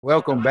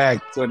Welcome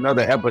back to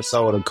another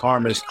episode of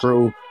Karma's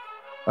Crew.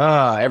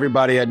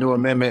 Everybody at New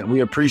Amendment, we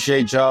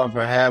appreciate y'all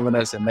for having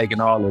us and making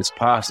all this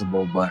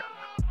possible. But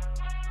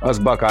us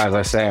Buckeyes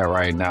are sad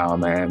right now,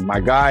 man. My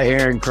guy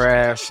Aaron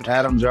Craft,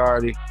 Adam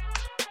Jardy,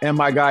 and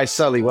my guy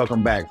Sully,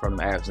 welcome back from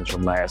the absence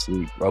from last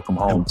week. Welcome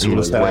home to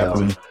us as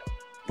well.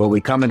 But we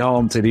coming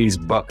home to these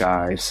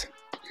Buckeyes.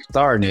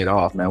 Starting it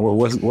off, man.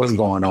 What's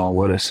going on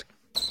with us?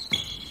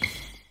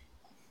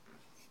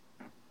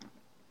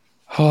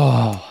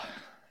 Oh,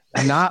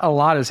 not a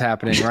lot is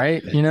happening,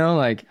 right?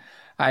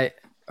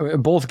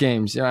 Both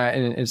games, and I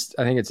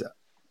think it's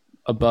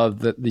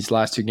above these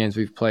last two games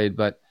we've played,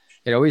 but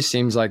it always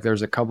seems like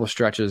there's a couple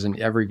stretches in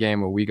every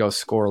game where we go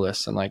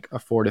scoreless in like a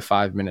 4 to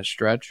 5 minute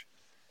stretch.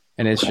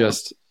 And it's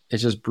just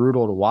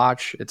brutal to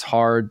watch. It's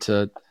hard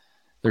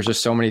there's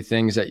just so many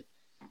things that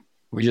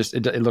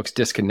it looks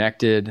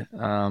disconnected.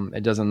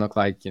 It doesn't look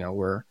like,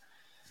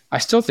 I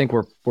still think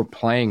we're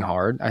playing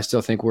hard. I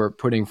still think we're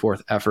putting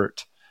forth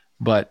effort,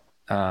 but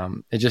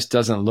it just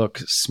doesn't look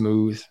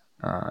smooth.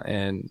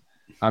 And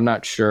I'm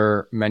not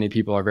sure many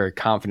people are very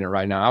confident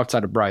right now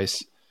outside of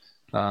Bryce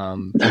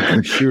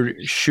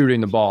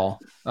shooting the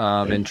ball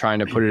and trying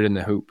to put it in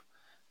the hoop.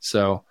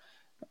 So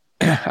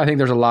I think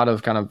there's a lot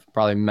of kind of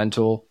probably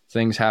mental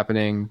things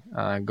happening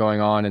going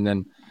on. And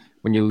then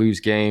when you lose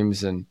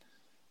games, and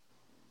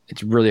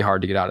it's really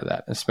hard to get out of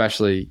that,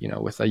 especially,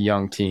 with a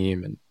young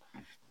team. And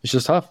it's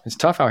just tough. It's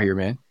tough out here,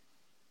 man.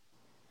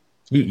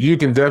 You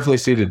can definitely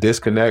see the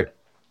disconnect,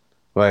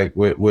 like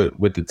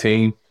with the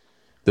team.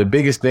 The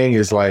biggest thing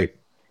is like,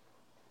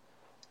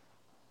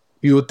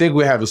 you would think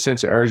we have a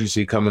sense of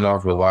urgency coming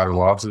off of a lot of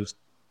losses,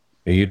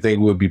 and you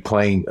think we'll be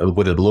playing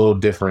with a little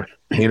different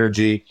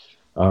energy,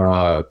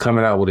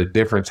 coming out with a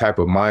different type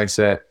of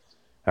mindset.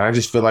 And I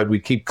just feel like we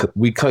keep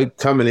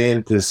coming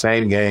into the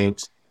same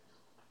games,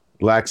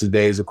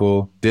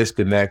 lackadaisical,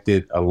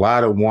 disconnected, a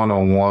lot of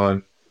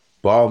one-on-one.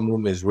 Ball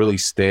movement is really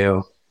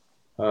stale.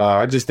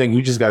 I just think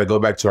we just got to go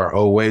back to our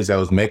old ways that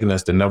was making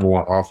us the number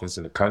one offense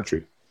in the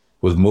country,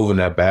 was moving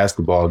that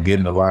basketball,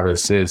 getting a lot of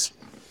assists,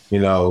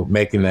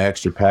 making the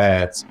extra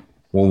pass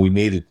when we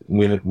needed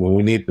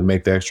to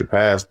make the extra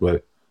pass.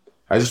 But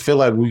I just feel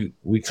like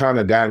we kind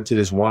of got into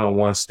this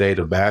one-on-one state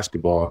of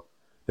basketball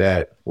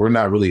that we're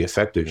not really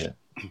effective in.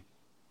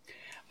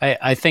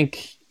 I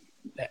think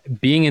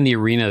being in the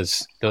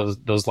arenas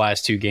those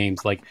last two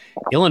games, like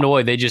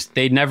Illinois,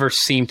 they never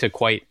seem to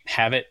quite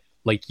have it.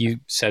 Like you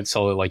said,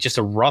 Sully, like just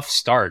a rough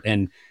start.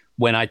 And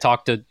when I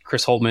talked to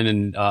Chris Holtmann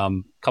and a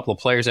couple of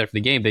players after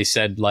the game, they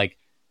said like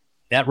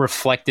that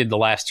reflected the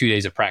last 2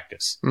 days of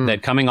practice.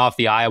 That coming off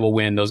the Iowa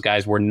win, those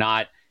guys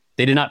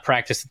they did not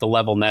practice at the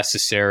level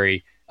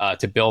necessary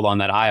to build on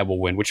that Iowa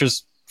win, which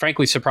was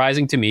frankly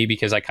surprising to me,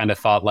 because I kind of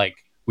thought, like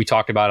we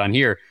talked about on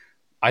here,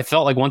 I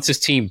felt like once this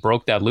team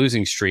broke that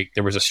losing streak,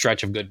 there was a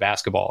stretch of good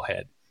basketball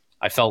ahead.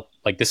 I felt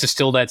like this is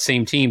still that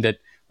same team that,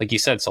 like you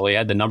said, Sully,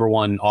 had the number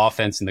one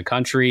offense in the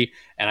country.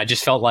 And I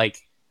just felt like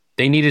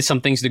they needed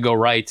some things to go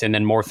right, and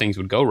then more things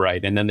would go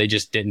right. And then they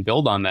just didn't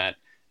build on that.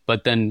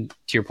 But then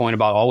to your point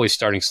about always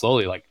starting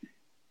slowly, like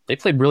they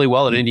played really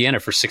well at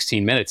Indiana for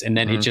 16 minutes, and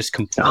then it just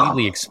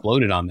completely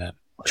exploded on them.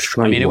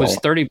 I mean, it was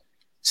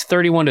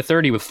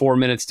 31-30 with 4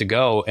 minutes to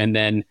go. And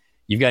then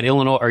you got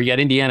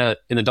Indiana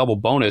in the double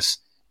bonus,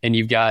 and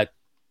you've got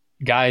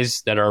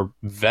guys that are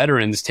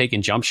veterans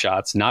taking jump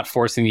shots, not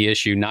forcing the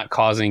issue, not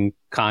causing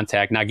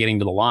contact, not getting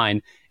to the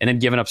line, and then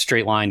giving up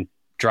straight line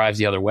drives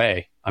the other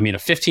way. I mean, a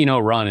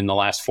 15-0 run in the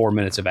last 4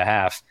 minutes of a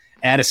half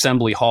at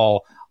Assembly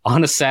Hall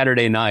on a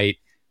Saturday night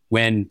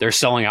when they're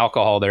selling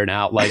alcohol there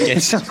now. Like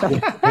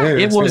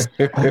it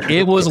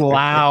was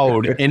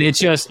loud, and it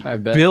just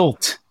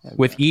built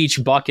with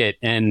each bucket.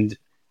 And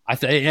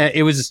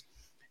it was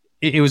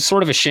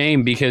sort of a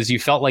shame, because you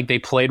felt like they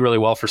played really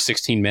well for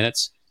 16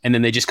 minutes. And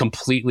then they just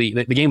completely,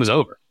 the game was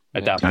over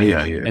at that point.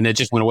 Yeah. And it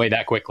just went away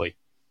that quickly.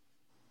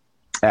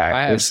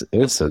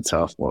 It's a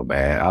tough one,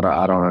 man.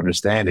 I don't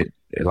understand it.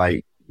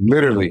 Like,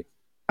 literally,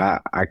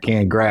 I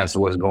can't grasp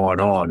what's going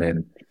on.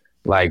 And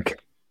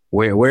like,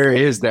 where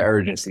is the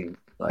urgency?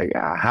 Like,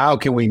 how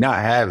can we not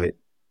have it?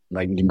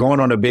 Like, you're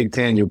going on the Big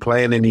Ten, you're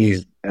playing in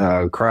these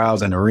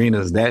crowds and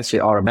arenas, that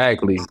shit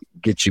automatically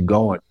gets you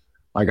going.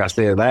 Like I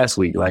said last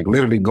week, like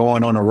literally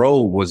going on the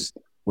road was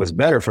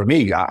better for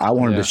me. I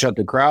wanted to shut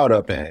the crowd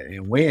up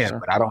and win,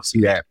 but I don't see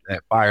that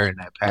fire and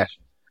that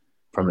passion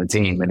from the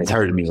team, and it's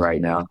hurting me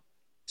right now.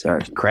 So,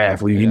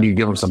 Kraft, you need to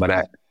give them some of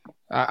that.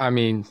 I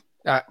mean,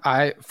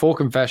 I full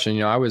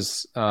confession, I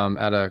was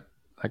at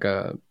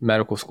a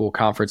medical school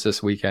conference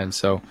this weekend,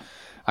 so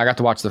I got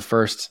to watch the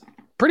first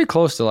pretty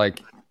close to like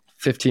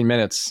 15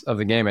 minutes of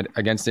the game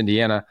against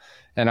Indiana,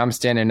 and I'm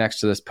standing next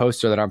to this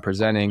poster that I'm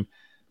presenting,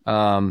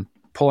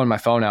 pulling my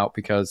phone out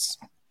because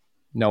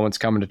no one's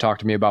coming to talk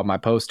to me about my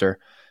poster.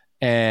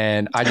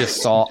 And I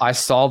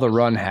saw the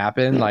run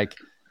happen, like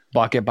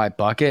bucket by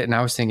bucket. And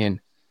I was thinking,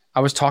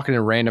 I was talking to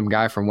a random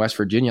guy from West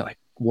Virginia, like,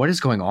 what is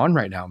going on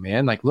right now,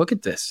 man? Like, look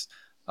at this.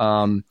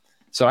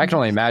 So I can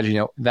only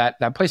imagine,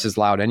 that place is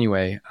loud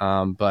anyway.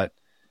 But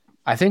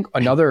I think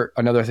another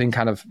thing,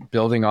 kind of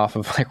building off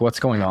of like what's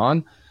going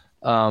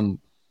on,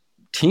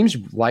 teams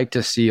like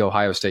to see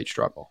Ohio State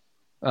struggle.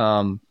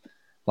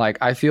 Like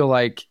I feel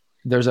like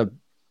there's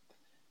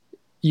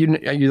you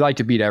like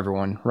to beat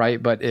everyone,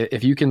 right? But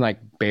if you can like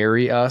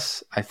bury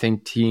us, I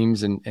think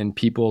teams and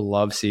people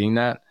love seeing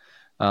that.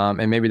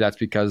 And maybe that's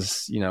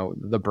because,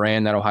 the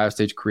brand that Ohio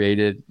State's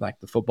created, like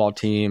the football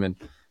team and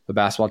the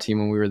basketball team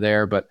when we were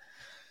there. But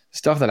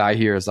stuff that I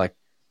hear is like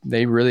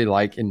they really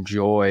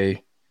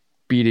enjoy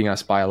beating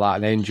us by a lot.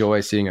 And they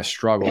enjoy seeing us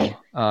struggle.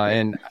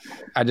 And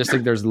I just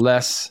think there's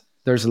less,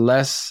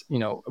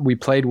 we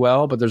played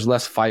well, but there's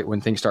less fight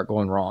when things start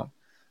going wrong.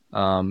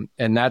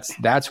 And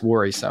that's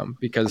worrisome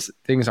because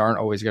things aren't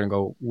always going to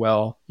go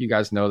well. You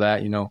guys know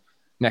that,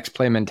 next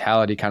play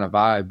mentality kind of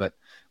vibe, but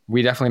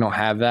we definitely don't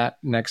have that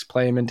next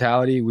play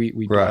mentality. We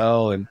Right.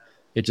 dwell and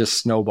it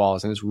just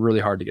snowballs and it's really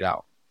hard to get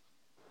out.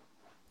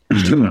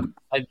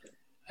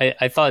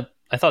 I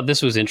thought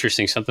this was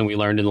interesting, something we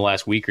learned in the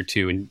last week or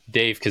two. And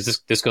Dave, because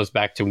this goes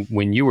back to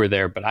when you were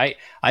there, but I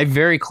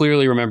very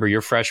clearly remember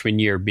your freshman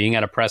year being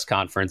at a press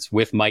conference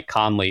with Mike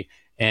Conley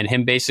and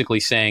him basically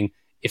saying,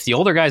 if the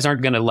older guys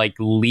aren't going to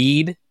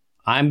lead,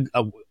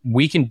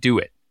 we can do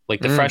it.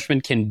 Like the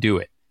freshmen can do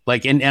it.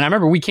 Like, and I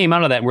remember we came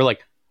out of that and we're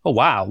like, oh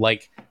wow,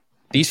 like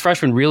these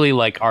freshmen really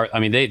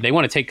they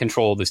want to take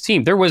control of this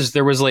team. There was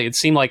it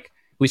seemed like,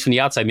 at least from the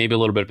outside, maybe a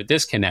little bit of a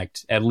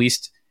disconnect, at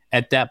least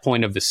at that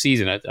point of the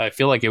season. I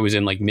feel like it was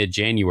in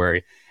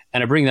mid-January.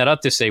 And I bring that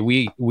up to say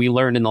we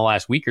learned in the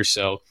last week or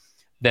so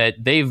that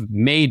they've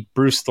made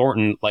Bruce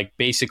Thornton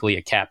basically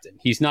a captain.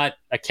 He's not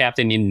a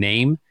captain in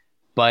name,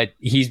 but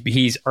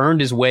he's earned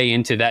his way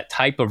into that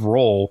type of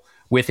role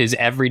with his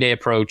everyday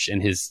approach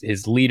and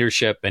his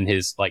leadership and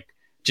his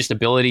just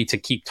ability to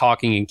keep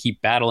talking and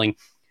keep battling.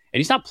 And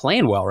he's not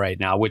playing well right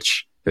now,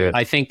 which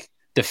I think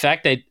the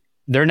fact that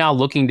they're now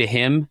looking to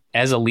him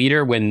as a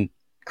leader, when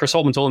Chris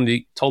Holtmann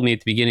told me at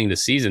the beginning of the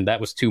season that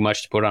was too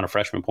much to put on a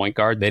freshman point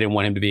guard. They didn't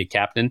want him to be a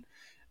captain.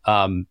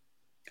 I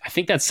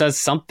think that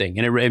says something.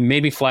 And it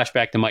made me flash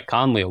back to Mike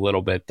Conley a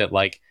little bit, that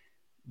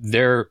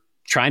they're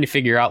trying to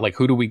figure out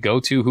who do we go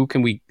to? Who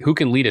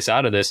can lead us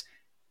out of this?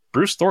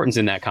 Bruce Thornton's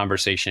in that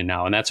conversation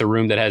now. And that's a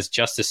room that has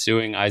Justice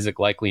Sueing, Isaac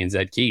Likely, and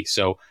Zed Key.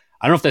 So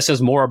I don't know if that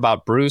says more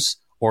about Bruce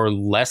or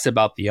less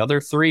about the other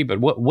three, but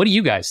what do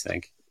you guys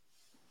think?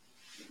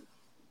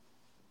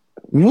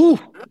 Woo,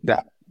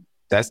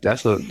 that's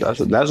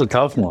a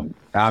tough one.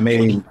 I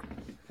mean,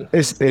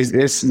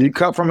 it's you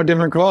cut from a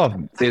different cloth.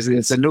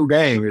 It's a new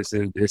game.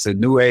 It's a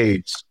new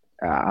age.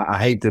 I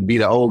hate to be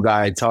the old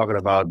guy talking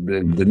about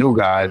the new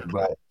guys,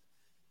 but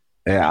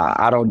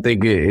I don't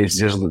think it's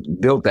just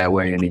built that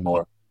way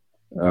anymore.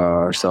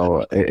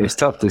 So it's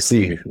tough to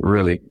see,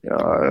 really.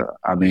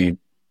 I mean,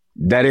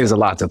 that is a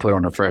lot to put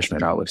on a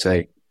freshman, I would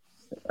say.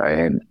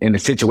 And in the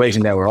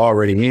situation that we're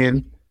already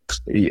in,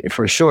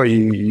 for sure,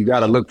 you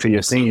got to look to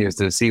your seniors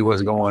to see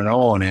what's going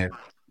on, and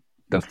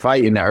the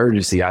fight and the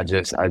urgency. I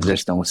just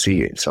don't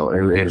see it. So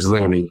it's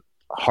literally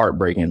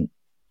heartbreaking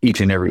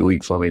each and every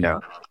week for me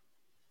now.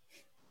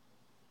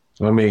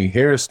 I mean,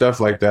 hearing stuff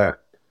like that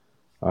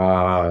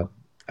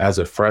as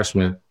a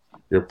freshman,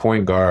 your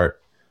point guard,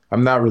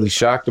 I'm not really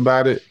shocked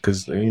about it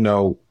because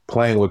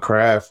playing with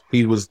Kraft,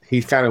 he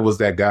kind of was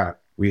that guy.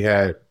 We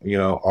had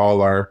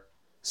all our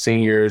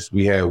seniors,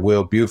 we had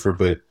Will Buford,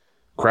 but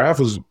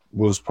Kraft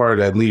was part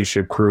of that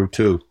leadership crew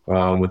too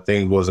when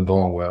things wasn't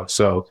going well.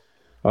 So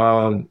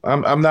I'm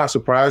not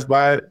surprised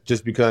by it,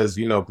 just because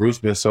Bruce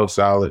been so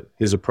solid.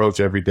 His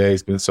approach every day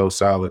has been so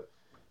solid,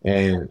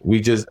 and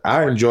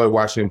I enjoy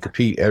watching him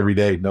compete every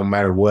day, no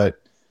matter what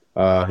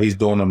he's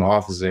doing on the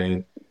offensive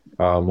end.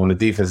 On the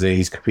defense end,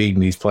 he's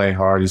competing, he's playing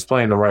hard, he's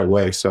playing the right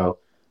way. So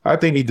I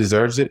think he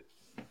deserves it.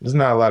 There's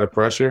not a lot of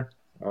pressure.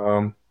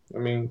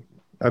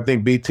 I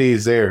think BT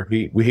is there.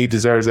 He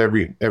deserves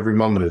every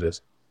moment of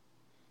this.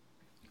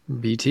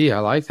 BT, I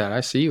like that.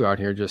 I see you out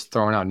here just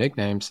throwing out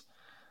nicknames.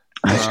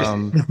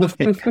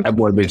 That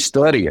boy been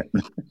studying.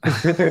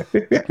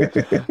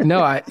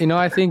 No,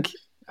 I think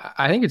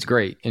it's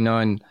great,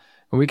 and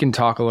we can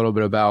talk a little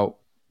bit about,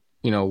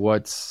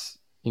 what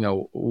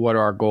are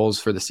our goals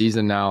for the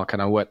season now?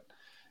 Kind of what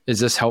does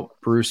this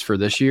help Bruce for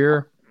this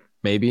year?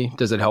 Maybe.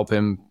 Does it help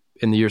him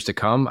in the years to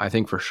come? I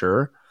think for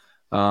sure.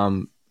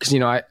 Because,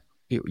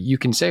 you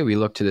can say we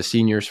look to the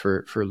seniors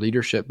for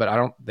leadership,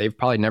 but they've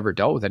probably never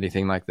dealt with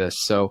anything like this.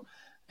 So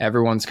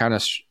everyone's kind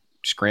of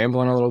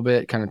scrambling a little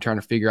bit, kind of trying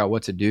to figure out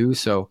what to do.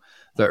 So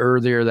the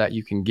earlier that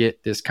you can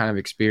get this kind of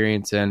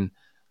experience and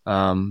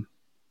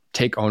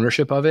take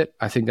ownership of it,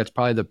 I think that's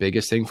probably the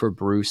biggest thing for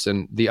Bruce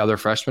and the other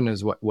freshmen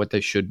is what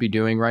they should be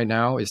doing right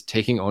now is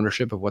taking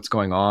ownership of what's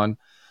going on,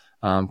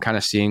 kind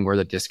of seeing where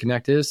the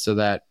disconnect is so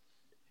that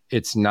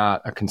it's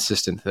not a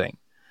consistent thing.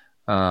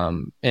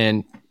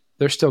 And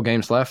there's still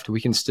games left. We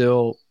can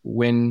still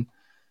win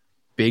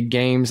big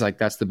games. Like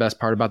that's the best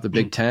part about the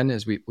Big Ten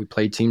is we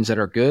play teams that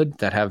are good,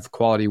 that have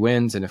quality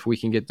wins. And if we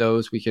can get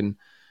those, we can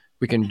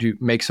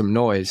make some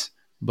noise.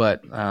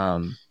 But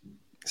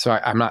so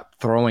I'm not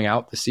throwing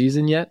out the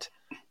season yet,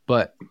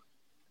 but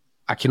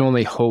I can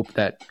only hope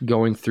that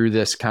going through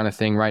this kind of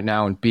thing right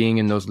now and being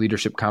in those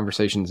leadership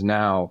conversations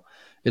now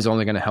is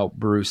only going to help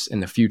Bruce in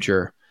the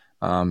future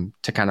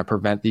to kind of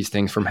prevent these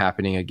things from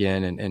happening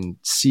again and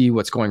see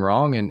what's going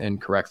wrong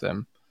and correct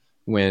them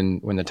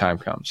when the time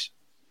comes.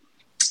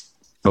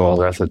 Oh,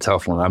 that's a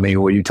tough one. I mean,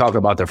 when you talk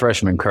about the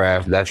freshman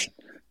craft, that's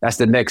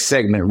the next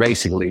segment,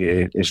 basically.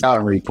 It's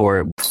scouting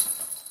report.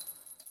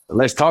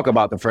 Let's talk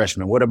about the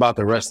freshmen. What about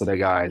the rest of the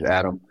guys,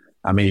 Adam?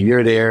 I mean,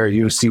 you're there.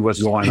 You see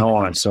what's going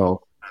on.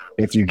 So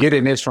if you get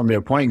in this from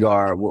your point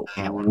guard,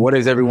 what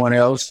is everyone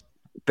else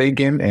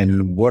thinking,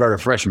 and what are the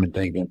freshmen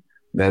thinking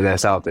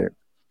that's out there?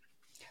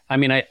 I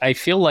mean, I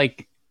feel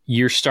like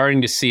you're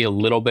starting to see a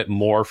little bit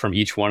more from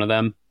each one of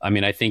them. I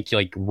mean, I think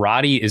like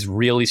Roddy is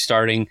really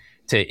starting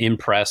to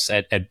impress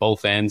at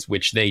both ends,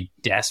 which they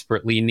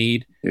desperately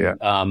need. Yeah.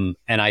 And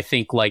I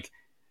think like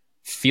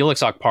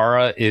Felix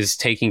Okpara is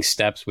taking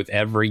steps with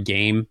every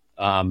game.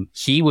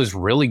 He was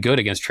really good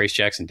against Trace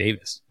Jackson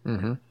Davis.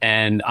 Mm-hmm.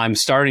 And I'm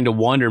starting to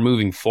wonder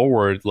moving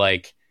forward,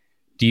 like,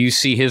 do you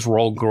see his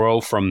role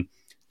grow from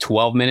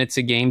 12 minutes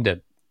a game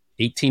to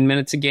 18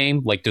 minutes a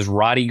game? Like, does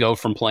Roddy go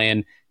from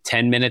playing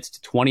 10 minutes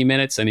to 20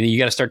 minutes? I mean, you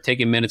got to start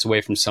taking minutes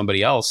away from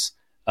somebody else.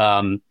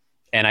 And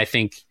I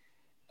think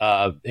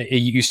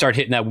you start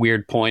hitting that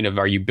weird point of,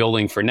 are you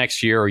building for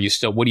next year, or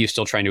what are you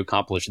still trying to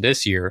accomplish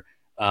this year?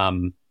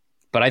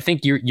 But I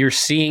think you're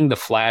seeing the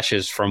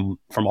flashes from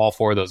all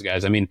four of those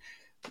guys. I mean,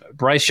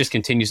 Bryce just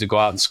continues to go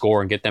out and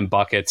score and get them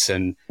buckets.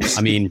 And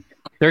I mean,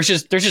 there's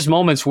just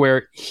moments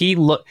where he's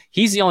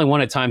the only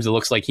one at times that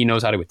looks like he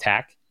knows how to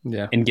attack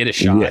and get a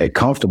shot. Yeah,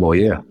 comfortable.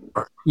 Yeah.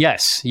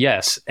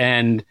 Yes.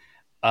 And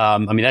I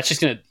mean,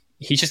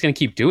 he's just gonna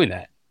keep doing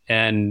that.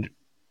 And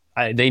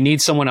they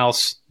need someone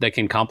else that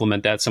can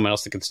complement that, someone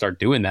else that can start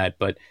doing that.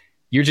 But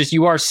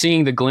you are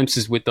seeing the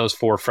glimpses with those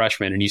four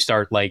freshmen, and you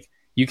start like,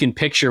 you can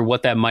picture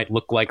what that might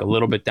look like a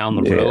little bit down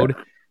the road,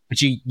 but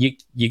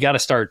you got to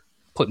start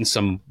putting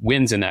some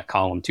wins in that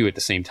column too at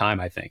the same time,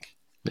 I think.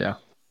 Yeah.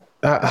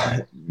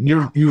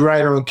 You're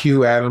right on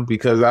cue, Adam,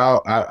 because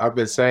I've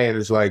been saying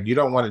it's like, you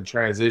don't want to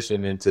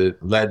transition into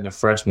letting the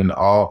freshmen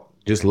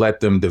just let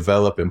them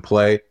develop and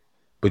play,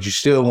 but you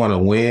still want to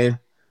win.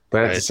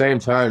 But at the same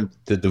time,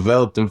 to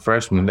develop them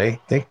freshmen, they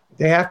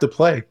have to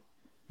play.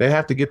 They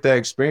have to get that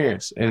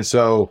experience. And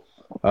so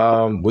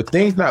with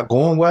things not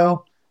going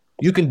well,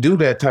 you can do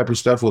that type of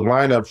stuff with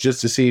lineups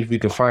just to see if you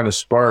can find a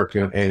spark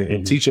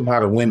and teach them how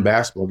to win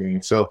basketball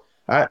games. So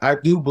I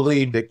do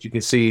believe that you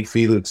can see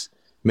Felix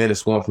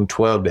minutes going from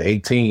 12 to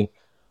 18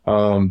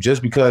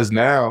 just because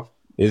now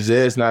if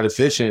Zed's not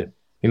efficient,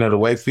 the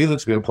way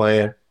Felix been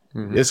playing,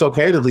 it's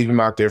okay to leave him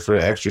out there for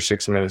the extra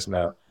 6 minutes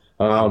now.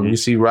 You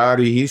see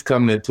Roddy, he's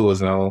coming into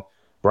his own.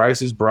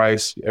 Bryce is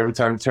Bryce. Every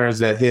time he turns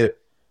that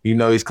hip,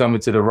 he's coming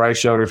to the right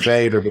shoulder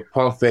fade or the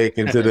pump fake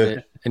into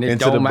the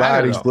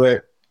bodies.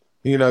 But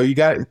you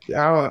got.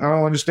 I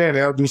don't understand. They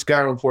don't do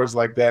scouting reports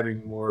like that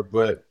anymore.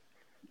 But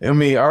I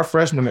mean, our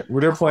freshmen,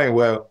 they're playing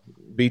well.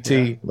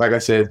 BT, like I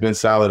said, has been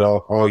solid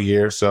all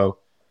year. So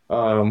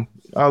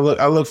I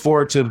look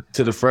forward to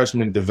the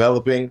freshmen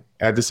developing.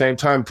 At the same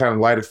time, kind of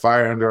light a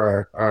fire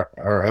under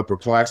our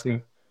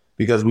upperclassmen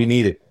because we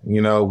need it.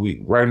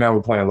 Right now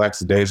we're playing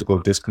lackadaisical,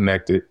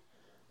 disconnected.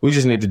 We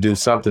just need to do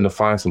something to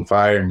find some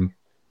fire and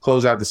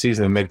close out the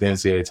season and make the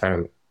NCAA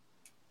tournament.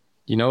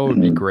 It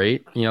would be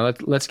great.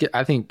 Let's get.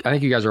 I think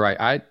you guys are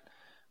right.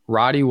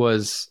 Roddy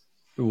was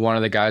one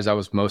of the guys I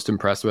was most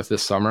impressed with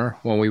this summer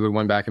when we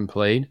went back and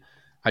played.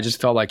 I just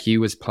felt like he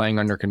was playing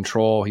under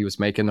control. He was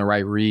making the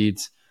right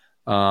reads,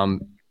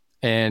 and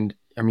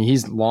I mean,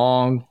 he's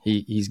long.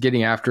 He's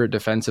getting after it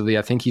defensively.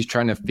 I think he's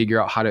trying to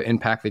figure out how to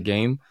impact the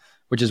game,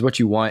 which is what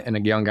you want in a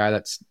young guy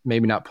that's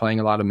maybe not playing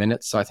a lot of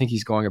minutes. So I think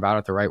he's going about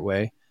it the right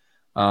way.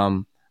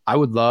 I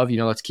would love,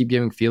 let's keep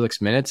giving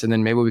Felix minutes, and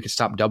then maybe we could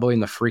stop doubling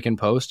the freaking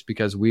post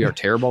because we are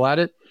terrible at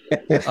it.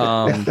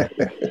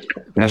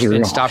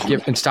 And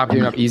stop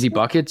giving up easy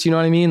buckets. You know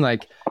what I mean?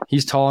 Like,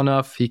 he's tall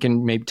enough, he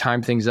can maybe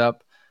time things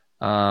up.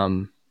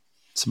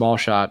 Small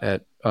shot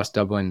at us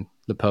doubling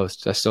the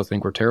post. I still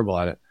think we're terrible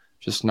at it.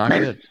 Just not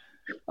good.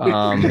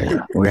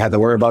 We have to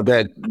worry about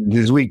that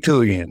this week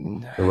too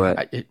again.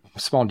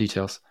 Small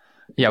details.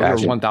 Yeah,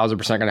 gotcha. We were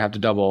 1,000% going to have to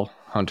double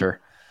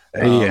Hunter.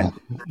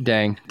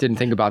 Dang, didn't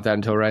think about that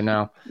until right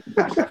now.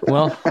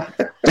 Well,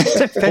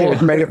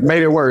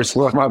 made it worse.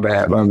 Well, my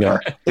bad.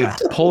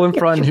 Pull in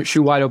front,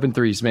 shoot wide open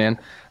threes, man.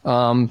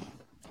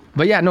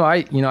 But yeah, no,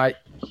 I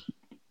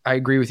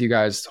agree with you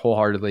guys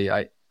wholeheartedly.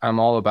 I'm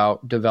all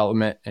about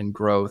development and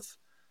growth,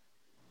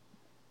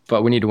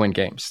 but we need to win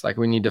games. Like,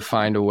 we need to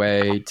find a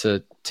way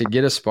to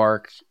get a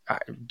spark,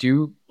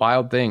 do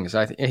wild things.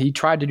 He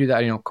tried to do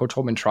that. Coach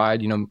Holtman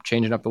tried,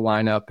 changing up the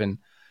lineup and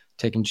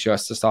taking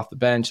Justice off the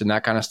bench and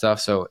that kind of stuff.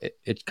 So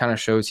it kind of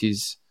shows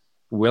he's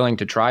willing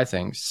to try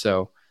things.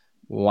 So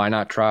why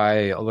not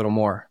try a little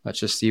more? Let's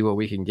just see what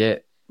we can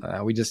get.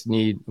 We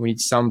need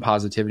some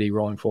positivity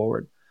rolling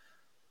forward.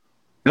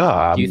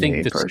 Do you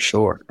think for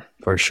sure?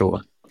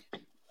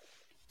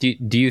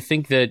 Do you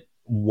think that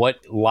what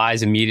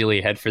lies immediately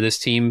ahead for this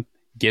team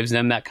gives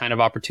them that kind of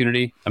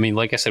opportunity. I mean,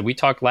 like I said, we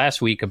talked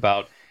last week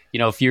about,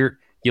 if you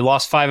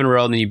lost 5 in a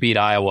row and then you beat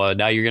Iowa,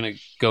 now you're going to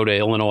go to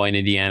Illinois and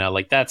Indiana.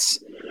 Like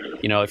that's,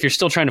 if you're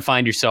still trying to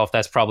find yourself,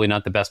 that's probably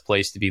not the best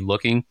place to be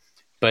looking.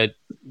 But,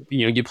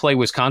 you play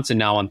Wisconsin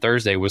now on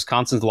Thursday.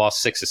 Wisconsin's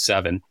lost 6 of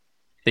 7.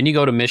 Then you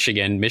go to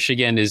Michigan.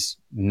 Michigan is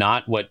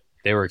not what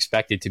they were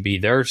expected to be.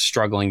 They're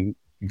struggling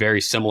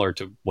very similar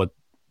to what,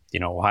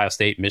 Ohio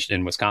State,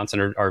 Michigan,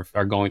 Wisconsin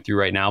are going through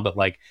right now. But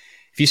like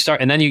if you start,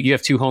 and then you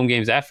have 2 home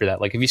games after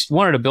that, like if you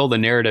wanted to build a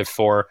narrative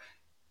for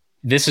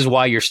this is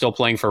why you're still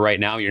playing for right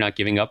now, you're not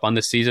giving up on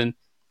this season.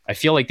 I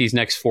feel like these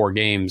next 4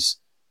 games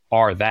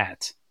are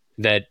that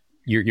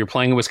you're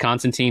playing a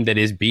Wisconsin team that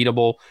is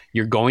beatable.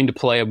 You're going to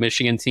play a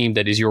Michigan team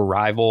that is your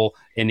rival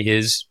and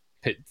is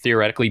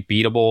theoretically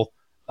beatable.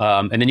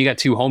 And then you got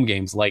 2 home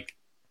games. Like,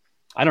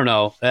 I don't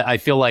know. I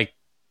feel like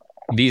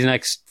these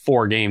next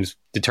 4 games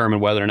determine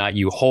whether or not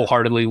you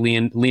wholeheartedly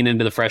lean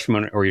into the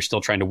freshman or you're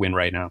still trying to win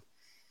right now.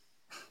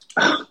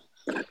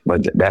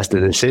 But that's the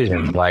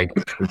decision. Like,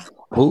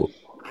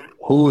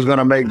 who's going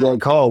to make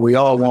that call? We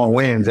all want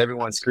wins.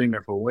 Everyone's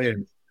screaming for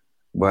wins.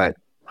 But,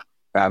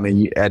 I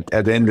mean, at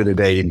the end of the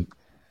day,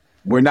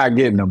 we're not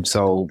getting them.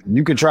 So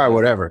you can try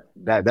whatever.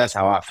 That's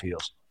how I feel.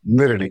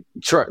 Literally,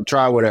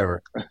 try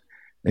whatever.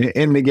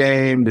 In the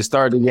game, to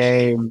start the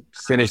game,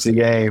 finish the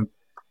game.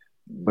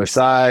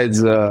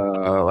 Besides,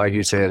 like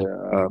you said,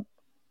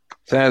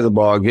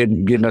 Sandoval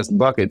getting us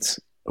buckets.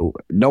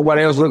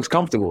 Nobody else looks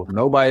comfortable.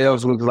 Nobody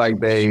else looks like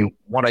they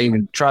want to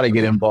even try to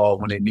get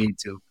involved when they need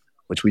to,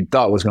 which we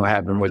thought was going to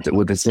happen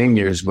with the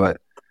seniors.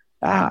 But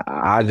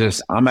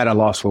I'm at a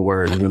loss for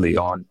words really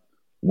on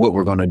what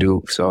we're going to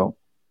do. So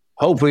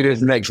hopefully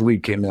this next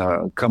week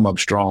can come up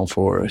strong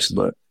for us.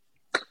 But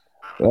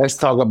let's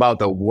talk about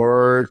the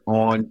word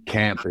on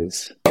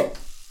campus.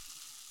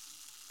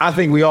 I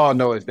think we all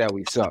know it's that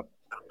we suck.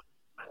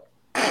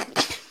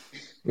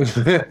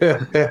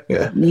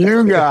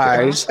 You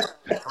guys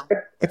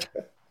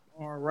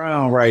are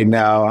around right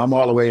now. I'm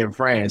all the way in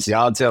France.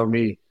 Y'all tell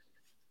me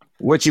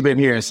what you've been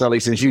hearing, Sully,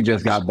 since you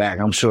just got back.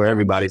 I'm sure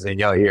everybody's in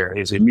your ear.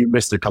 It's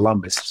Mr.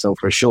 Columbus. So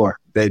for sure,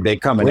 they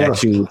coming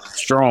at you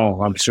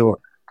strong, I'm sure.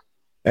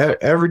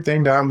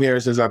 Everything that I'm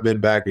hearing since I've been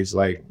back is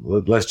like,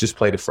 let's just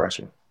play the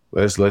freshmen.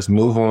 Let's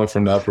move on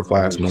from the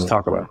upperclassmen. Let's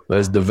talk about it.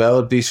 Let's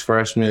develop these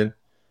freshmen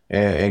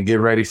and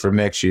get ready for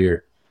next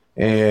year.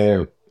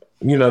 And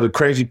the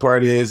crazy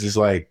part is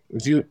like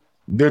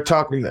they're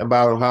talking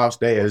about Ohio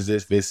State as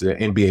if it's an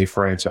NBA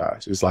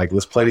franchise. It's like,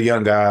 let's play the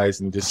young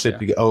guys and just sit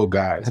the old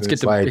guys. Let's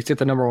get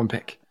the number 1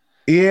 pick.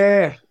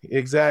 Yeah,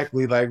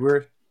 exactly. Like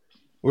we're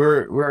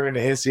in the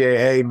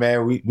NCAA,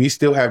 man. We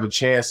still have a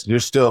chance.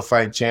 There's still a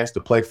fighting chance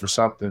to play for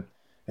something.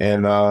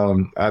 And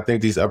I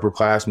think these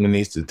upperclassmen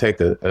needs to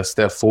take a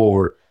step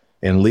forward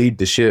and lead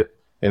the ship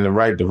in the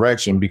right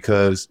direction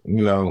because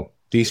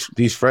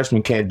these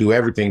freshmen can't do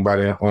everything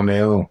on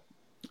their own.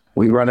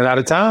 We running out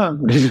of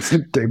time.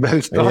 They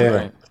better start.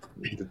 Yeah.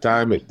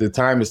 The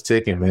time is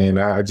ticking, man.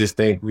 I just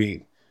think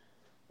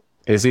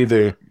it's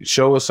either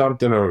show us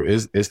something or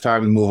it's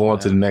time to move on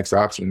to the next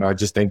option. I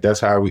just think that's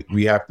how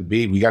we have to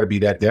be. We got to be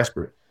that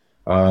desperate.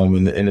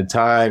 In the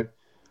time,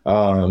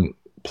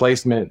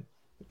 placement,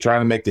 trying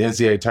to make the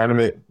NCAA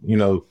tournament,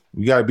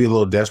 we got to be a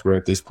little desperate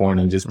at this point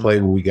and just play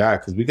what we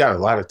got because we got a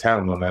lot of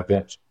talent on that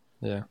bench.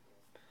 Yeah.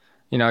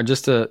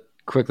 Just to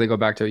quickly go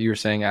back to what you were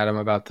saying, Adam,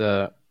 about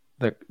the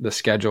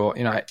schedule,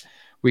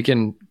 we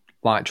can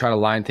try to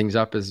line things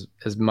up as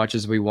much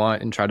as we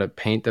want and try to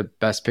paint the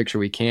best picture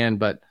we can.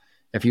 But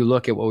if you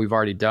look at what we've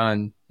already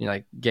done,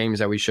 like games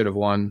that we should have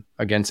won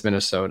against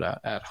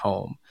Minnesota at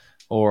home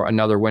or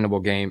another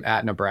winnable game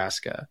at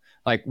Nebraska,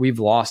 like we've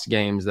lost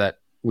games that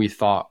we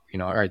thought,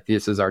 all right,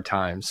 this is our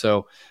time.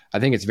 So I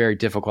think it's very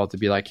difficult to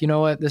be like, you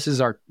know what, this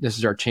is our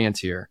chance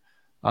here.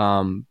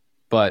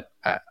 But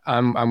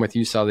I'm with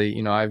you,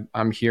 Sully.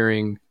 I'm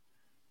hearing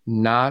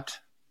not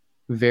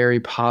very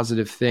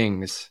positive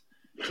things,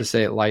 to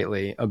say it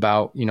lightly,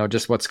 about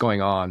just what's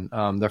going on,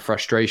 the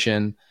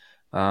frustration,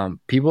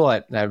 people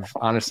that have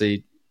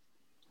honestly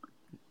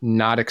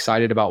not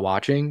excited about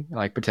watching,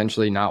 like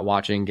potentially not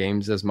watching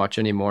games as much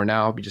anymore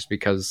now, just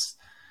because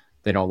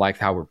they don't like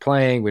how we're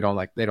playing. They don't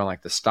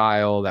like the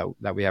style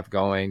that we have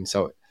going.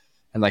 So,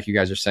 and like you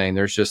guys are saying,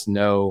 there's just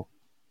no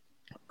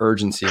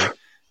urgency.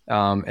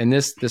 And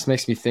this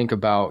makes me think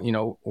about,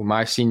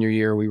 my senior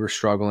year, we were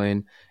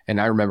struggling, and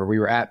I remember we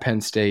were at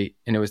Penn State,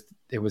 and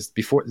it was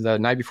before the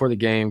night before the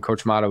game.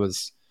 Coach Mata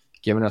was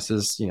giving us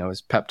his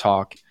pep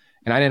talk,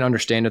 and I didn't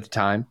understand at the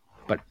time,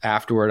 but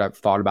afterward I've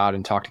thought about it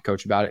and talked to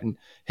Coach about it. And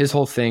his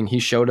whole thing, he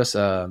showed us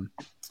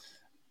stats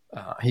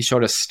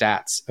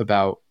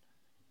about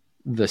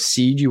the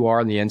seed you are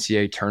in the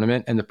NCAA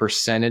tournament and the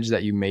percentage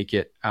that you make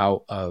it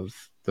out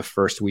of the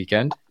first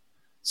weekend.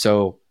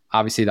 So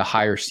obviously the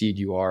higher seed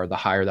you are, the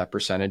higher that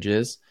percentage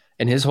is.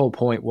 And his whole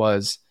point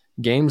was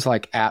games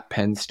like at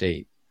Penn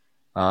State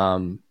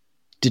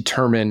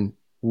determine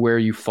where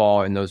you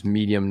fall in those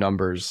medium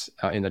numbers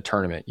in the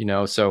tournament,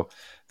 So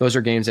those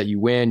are games that you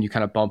win, you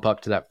kind of bump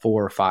up to that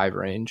 4 or 5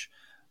 range.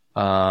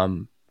 We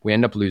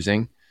end up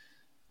losing.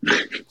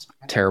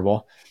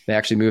 Terrible. They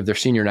actually moved their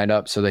senior night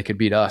up so they could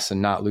beat us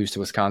and not lose to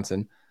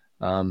Wisconsin.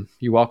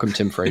 You're welcome,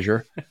 Tim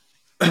Frazier.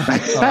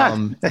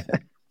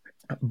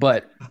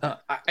 But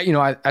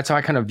that's how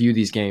I kind of view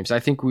these games. I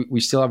think we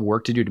still have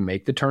work to do to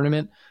make the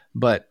tournament,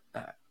 but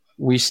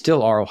we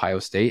still are Ohio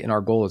State, and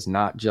our goal is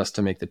not just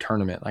to make the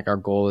tournament. Like, our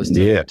goal is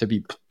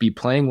to be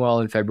playing well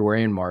in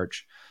February and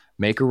March,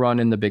 make a run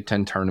in the Big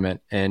Ten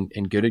tournament, and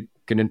get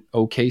an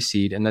okay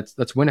seed, and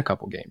let's win a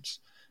couple games,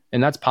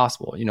 and that's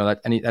possible.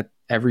 That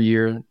every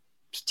year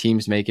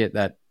teams make it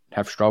that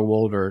have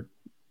struggled or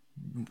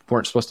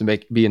weren't supposed to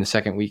be in the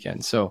second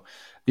weekend. So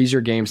these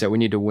are games that we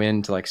need to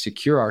win to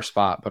secure our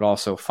spot, but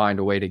also find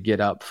a way to get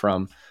up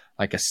from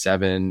a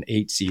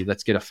 7-8 seed.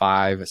 Let's get a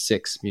 5, a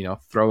 6,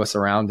 throw us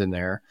around in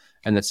there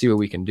and let's see what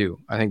we can do.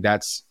 I think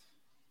that's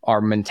our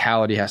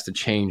mentality has to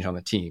change on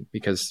the team,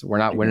 because we're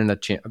not winning a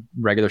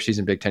regular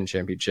season Big Ten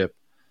championship.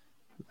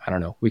 I don't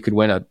know. We could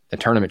win a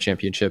tournament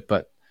championship,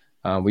 but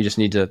we just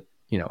need to,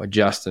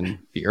 adjust and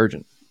be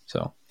urgent.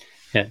 So,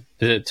 yeah,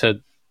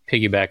 to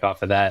piggyback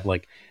off of that,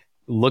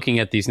 looking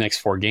at these next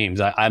 4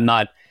 games,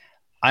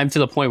 I'm to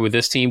the point with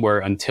this team where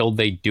until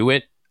they do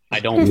it, I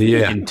don't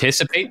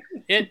anticipate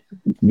it.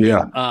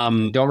 Yeah.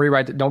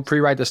 Don't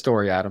pre-write the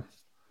story, Adam.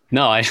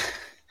 No,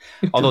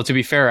 although to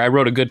be fair, I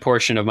wrote a good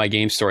portion of my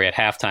game story at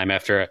halftime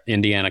after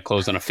Indiana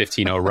closed on a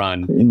 15-0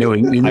 run. You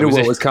knew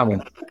what was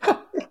coming.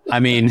 I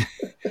mean,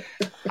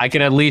 I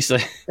could at least, I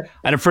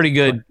had a pretty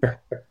good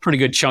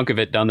chunk of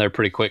it done there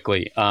pretty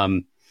quickly.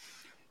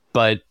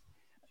 But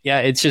yeah,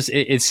 it's just,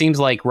 it seems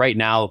like right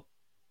now,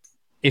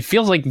 it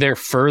feels like they're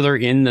further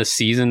in the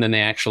season than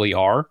they actually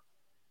are.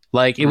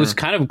 It was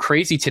kind of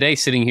crazy today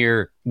sitting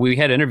here. We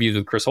had interviews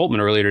with Chris Holtmann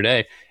earlier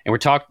today, and we're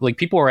talking,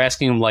 people were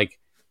asking him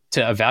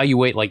to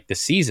evaluate the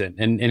season.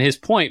 And his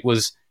point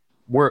was,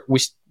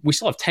 we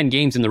still have 10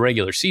 games in the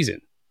regular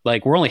season.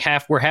 We're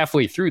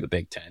halfway through the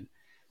Big Ten.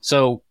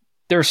 So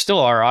there still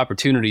are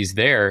opportunities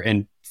there.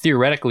 And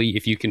theoretically,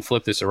 if you can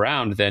flip this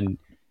around, then,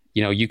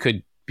 you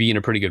could be in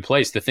a pretty good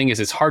place. The thing is,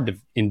 it's hard to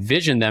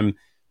envision them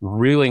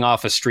reeling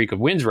off a streak of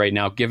wins right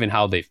now, given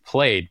how they've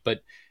played.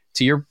 But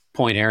to your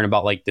point, Aaron,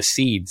 about the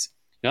seeds,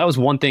 that was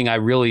one thing I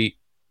really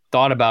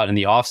thought about in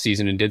the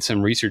offseason and did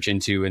some research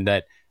into, and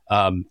that,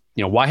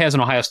 why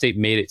hasn't Ohio State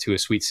made it to a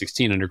Sweet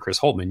 16 under Chris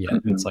Holtmann yet?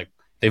 Mm-hmm. And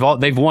it's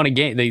they've won a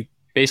game. They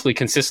basically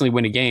consistently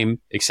win a game,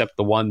 except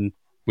the one,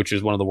 which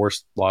is one of the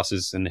worst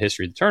losses in the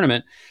history of the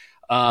tournament.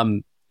 But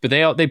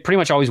they pretty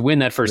much always win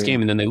that first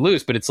game and then they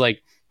lose. But it's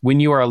when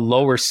you are a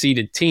lower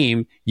seeded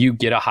team, you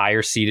get a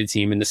higher seeded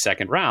team in the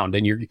second round,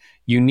 and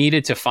you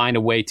needed to find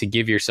a way to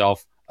give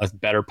yourself a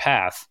better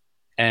path.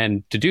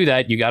 And to do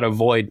that, you got to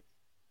avoid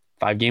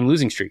 5-game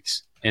losing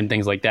streaks and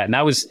things like that. And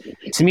that was,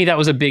 to me, that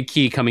was a big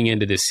key coming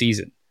into this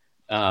season.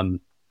 And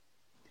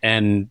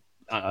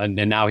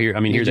now here,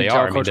 here they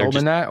are. Coach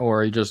Holtmann that,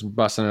 or are you just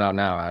busting it out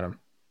now, Adam?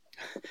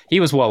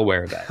 He was well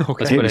aware of that.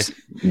 Okay.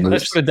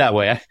 Let's put it that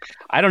way.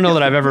 I don't know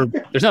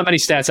that there's not many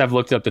stats I've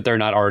looked up that they're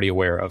not already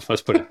aware of.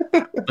 Let's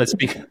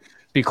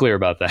be clear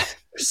about that.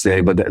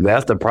 But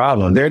that's the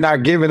problem. They're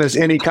not giving us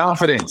any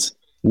confidence.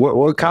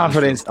 What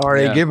confidence are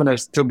they giving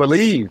us to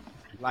believe?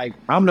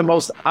 I'm the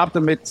most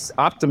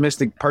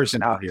optimistic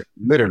person out here.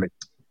 Literally,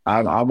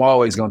 I'm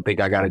always gonna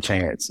think I got a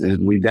chance.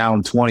 We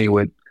down 20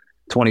 with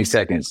 20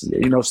 seconds.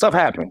 Stuff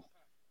happens.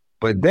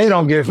 But they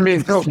don't give me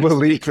no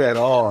belief at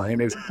all,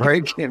 and it's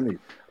breaking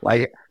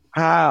me.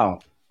 How?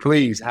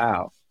 Please,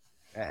 how?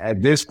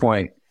 At this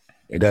point,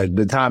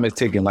 the time is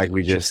ticking, like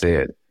we just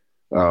said.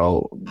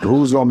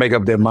 Who's going to make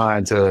up their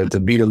mind to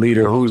be the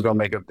leader? Who's going to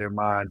make up their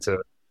mind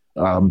to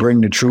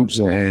bring the troops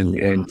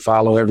and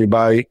follow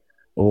everybody?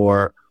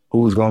 Or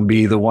who's going to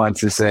be the one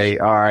to say,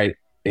 all right,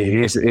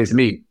 it's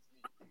me.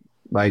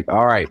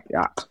 All right,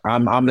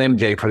 I'm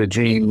MJ for the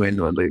team,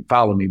 and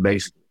follow me,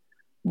 basically.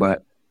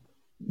 But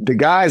the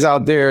guys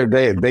out there,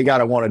 they got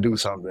to want to do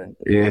something.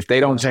 If they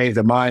don't change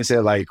the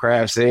mindset, like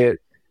Kraft said,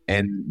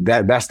 and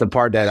that's the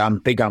part that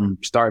I'm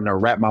starting to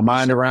wrap my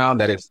mind around,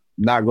 that it's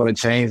not going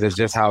to change. That's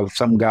just how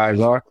some guys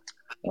are.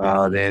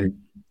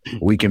 Then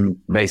we can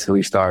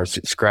basically start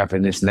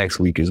scrapping this next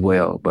week as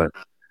well. But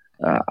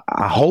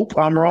I hope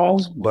I'm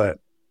wrong, but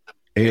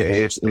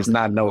it's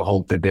not no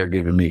hope that they're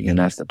giving me, and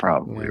that's the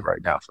problem with it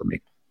right now for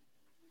me.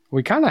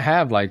 We kind of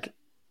have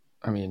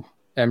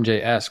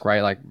MJ-esque,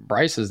 right?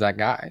 Bryce is that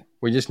guy.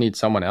 We just need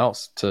someone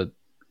else to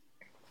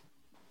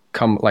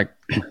come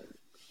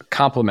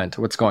complement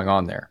what's going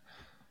on there.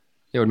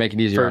 It would make it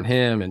easier on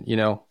him, and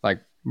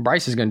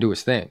Bryce is going to do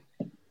his thing.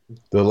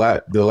 The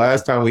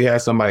last time we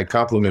had somebody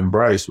compliment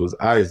Bryce was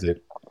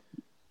Isaac,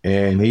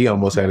 and he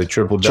almost had a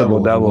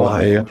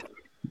triple-double. Yeah.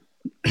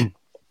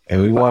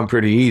 And we won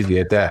pretty easy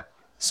at that.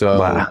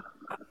 So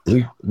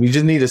we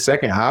just need a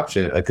second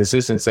option, a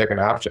consistent second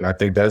option. I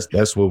think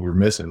that's what we're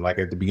missing.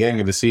 At the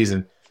beginning of the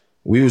season,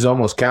 we was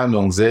almost counting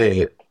on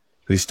Zed.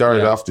 He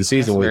started off the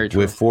season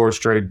with 4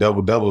 straight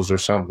double-doubles or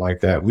something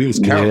like that. We was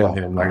counting on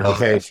him.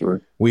 Okay,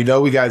 we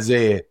know we got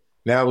Zed.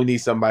 Now we need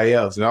somebody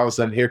else. And all of a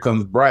sudden, here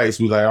comes Bryce.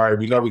 We're all right,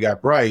 we know we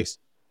got Bryce.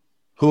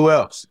 Who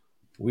else?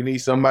 We need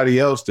somebody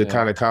else to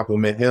kind of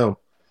compliment him.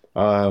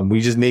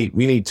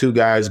 We need two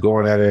guys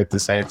going at it at the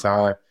same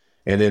time,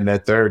 and then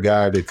that third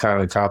guy to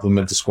kind of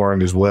complement the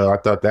scoring as well. I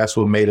thought that's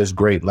what made us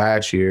great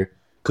last year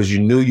because you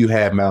knew you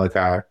had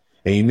Malachi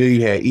and you knew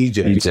you had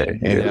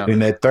EJ.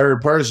 And that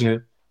third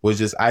person was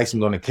just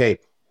icing on the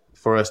cake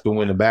for us to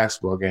win the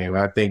basketball game.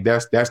 I think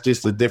that's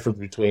just the difference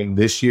between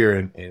this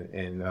year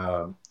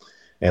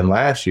and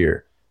last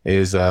year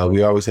is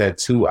we always had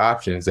two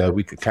options that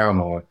we could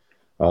count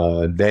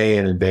on day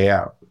in and day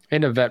out.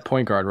 And a vet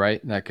point guard, right?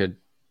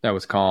 That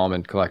was calm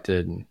and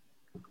collected. And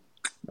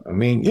I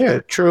mean, yeah,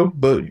 true.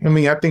 But I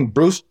mean, I think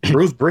Bruce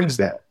brings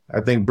that.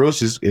 I think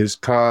Bruce is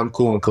calm,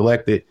 cool, and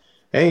collected.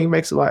 And he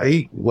makes a lot.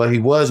 He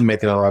was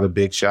making a lot of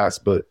big shots,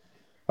 but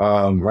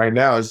right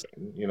now it's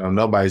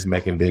nobody's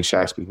making big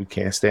shots because we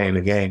can't stay in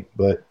the game.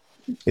 But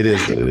it is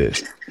what it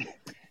is.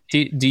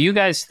 Do you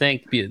guys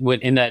think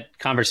in that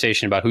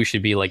conversation about who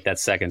should be like that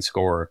second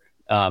scorer?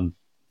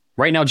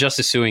 Right now,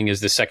 Justice Sueing is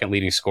the second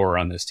leading scorer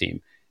on this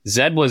team.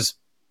 Zed was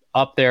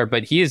up there,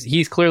 but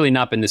he's clearly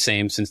not been the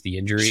same since the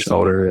injury.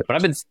 Shoulder.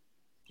 But it's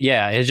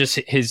just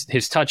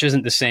his touch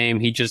isn't the same.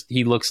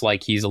 He looks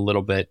like he's a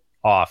little bit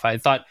off. I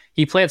thought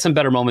he played some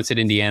better moments at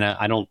Indiana.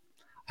 I don't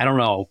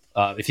know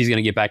if he's going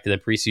to get back to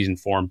that preseason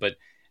form, but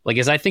like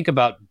as I think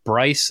about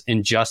Bryce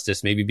and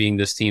Justice maybe being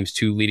this team's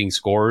two leading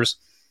scorers,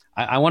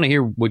 I want to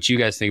hear what you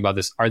guys think about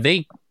this. Are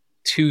they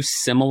too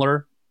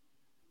similar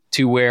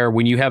to where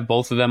when you have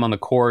both of them on the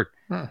court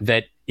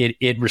that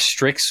it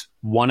restricts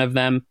one of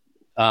them?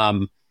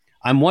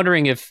 I'm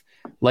wondering if,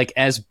 like,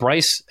 as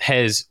Bryce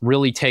has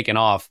really taken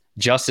off,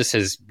 Justice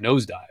has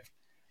nosedived.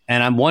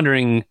 And I'm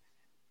wondering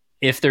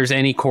if there's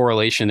any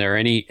correlation there,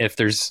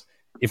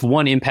 if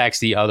one impacts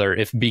the other,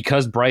 if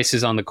because Bryce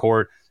is on the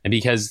court and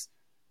because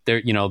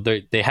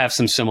they have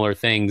some similar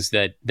things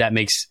that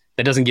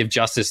doesn't give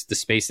Justice the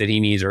space that he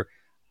needs, or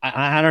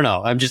I don't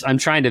know. I'm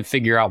trying to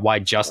figure out why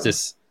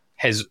Justice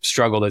has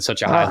struggled at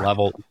such a high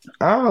level.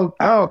 I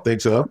don't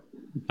think so.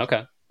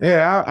 Okay.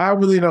 Yeah, I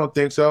really don't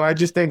think so. I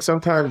just think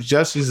sometimes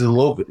Justice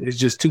is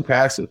just too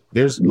passive.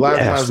 There's a lot of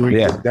times where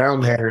he's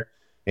down there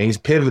and he's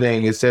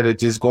pivoting instead of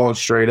just going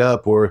straight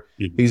up, or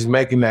he's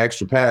making the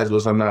extra pass,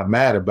 which I'm not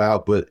mad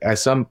about. But at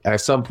some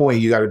point,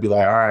 you got to be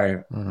like, all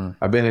right,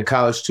 I've been in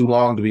college too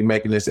long to be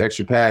making this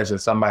extra pass and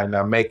somebody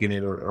not making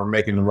it or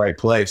making the right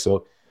play.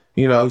 So,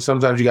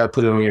 sometimes you got to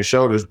put it on your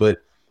shoulders.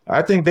 But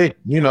I think they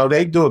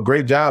do a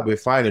great job at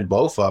finding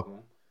both of them.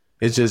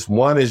 It's just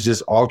one is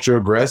just ultra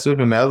aggressive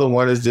and the other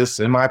one is just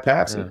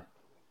semi-passive.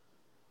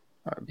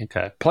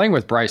 Okay. Playing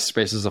with Bryce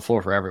spaces the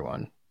floor for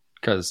everyone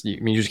because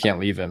you just can't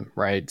leave him,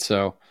 right?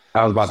 So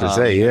I was about to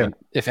say, yeah.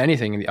 If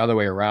anything, the other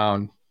way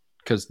around,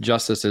 because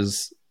Justice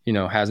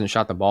hasn't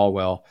shot the ball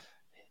well,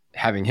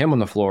 having him on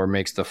the floor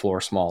makes the floor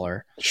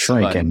smaller.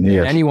 Shrinking,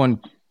 yes.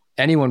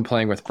 Anyone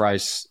playing with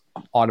Bryce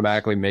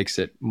automatically makes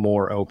it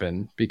more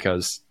open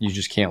because you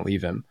just can't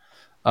leave him.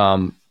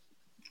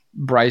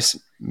 Bryce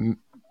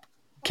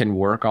can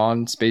work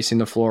on spacing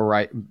the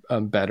floor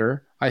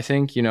better, I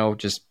think,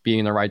 just being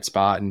in the right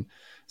spot and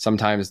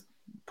sometimes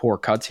poor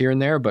cuts here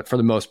and there. But for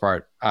the most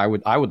part, I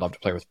would love to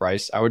play with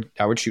Bryce. I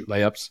would shoot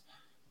layups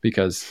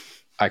because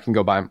I can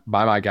go by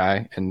my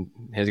guy and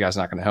his guy's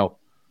not going to help.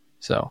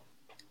 So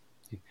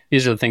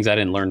these are the things I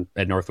didn't learn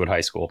at Northwood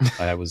High School.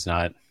 I was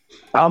not.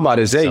 I'm about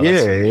to say,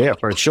 yeah,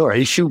 for sure.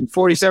 He's shooting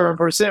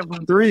 47%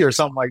 from three or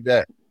something like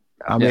that.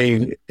 I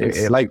mean,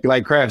 like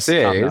Kraft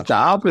said, it's the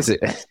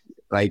opposite.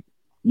 Like,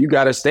 you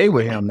got to stay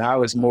with him.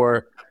 Now it's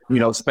more,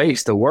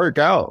 space to work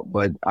out.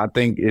 But I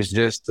think it's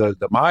just the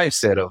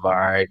mindset of, all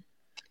right,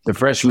 the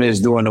freshman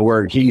is doing the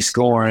work, he's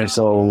scoring,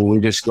 so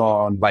we're just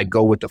going to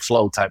go with the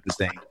flow type of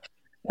thing.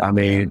 I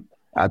mean,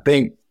 I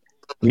think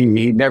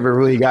he never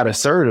really got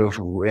assertive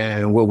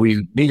in what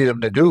we needed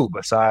him to do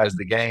besides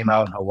the game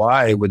out in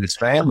Hawaii with his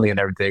family and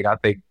everything. I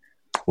think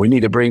we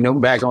need to bring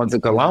them back onto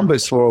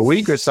Columbus for a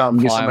week or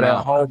something, get some of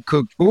that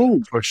home-cooked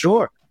food for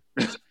sure.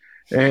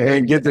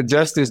 And get the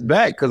Justice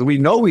back because we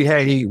know he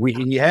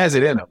has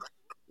it in him.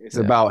 It's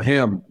about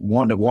him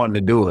wanting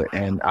to do it,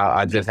 and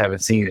I just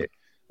haven't seen it.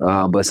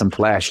 But some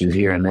flashes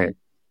here and there.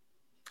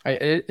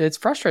 It's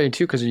frustrating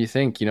too because you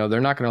think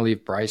they're not going to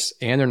leave Bryce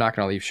and they're not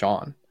going to leave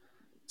Sean.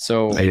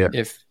 So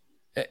if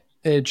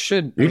it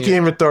should, you can't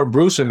even throw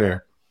Bruce in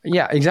there.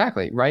 Yeah,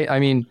 exactly. Right. I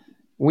mean,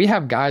 we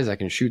have guys that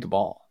can shoot the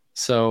ball.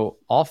 So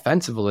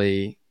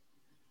offensively,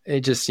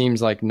 it just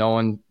seems like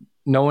no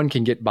one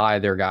can get by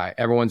their guy.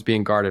 Everyone's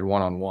being guarded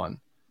one-on-one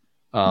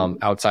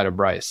outside of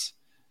Bryce.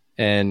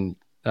 And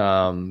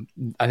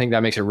I think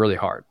that makes it really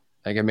hard.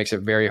 Like it makes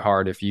it very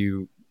hard if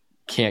you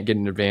can't get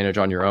an advantage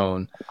on your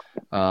own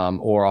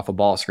or off a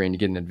ball screen to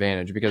get an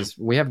advantage because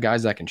we have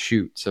guys that can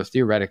shoot. So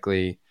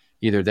theoretically,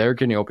 either they're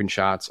getting open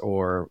shots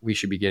or we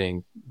should be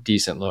getting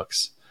decent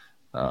looks.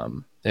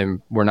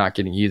 And we're not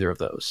getting either of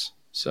those.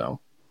 So,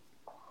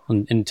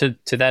 and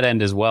to that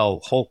end as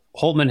well,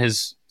 Holtman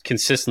has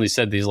consistently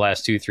said these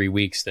last 2-3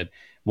 weeks that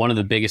one of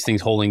the biggest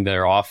things holding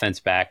their offense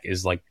back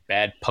is like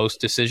bad post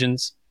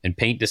decisions and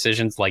paint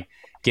decisions, like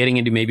getting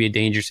into maybe a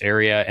dangerous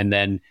area and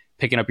then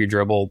picking up your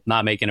dribble,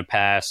 not making a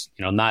pass,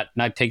 not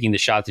taking the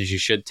shots as you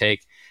should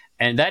take.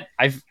 And that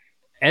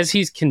as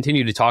he's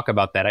continued to talk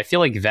about that, I feel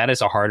like that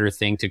is a harder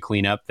thing to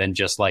clean up than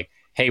just like,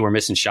 hey, we're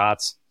missing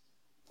shots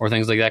or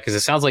things like that. Because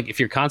it sounds like if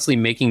you're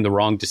constantly making the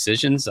wrong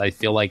decisions, I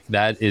feel like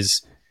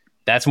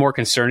that's more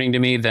concerning to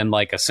me than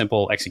like a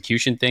simple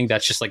execution thing.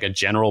 That's just like a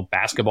general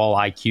basketball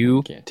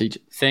IQ Can't teach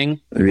it.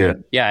 thing. Yeah.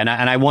 Yeah, and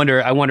I wonder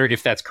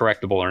if that's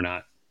correctable or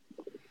not.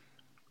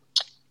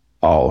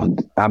 Oh,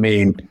 I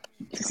mean,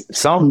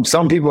 some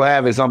people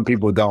have it, some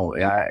people don't.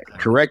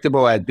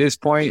 Correctable at this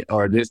point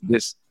or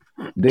this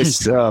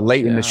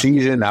late in the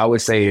season, I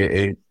would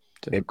say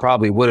it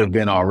probably would have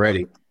been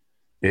already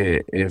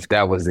if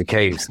that was the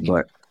case.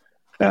 But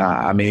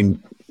I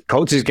mean,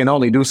 coaches can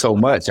only do so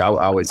much.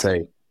 I would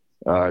say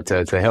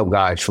to help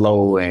guys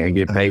flow and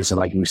get pace, and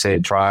like you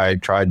said, try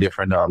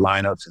different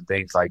lineups and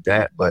things like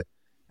that. But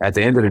at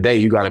the end of the day,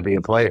 you got to be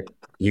a player.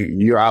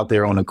 You're out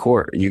there on the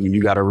court.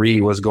 You got to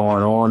read what's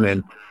going on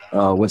and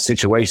what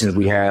situations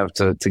we have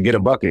to get a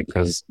bucket,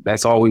 because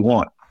that's all we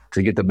want,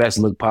 to get the best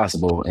look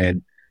possible.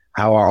 And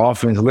how our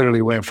offense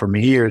literally went from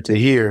here to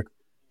here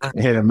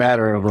in a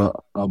matter of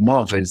a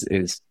month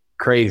is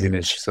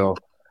craziness. So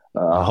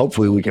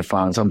hopefully we can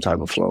find some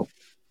type of flow.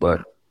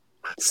 But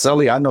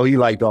Sully, I know he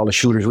liked all the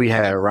shooters we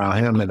had around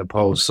him in the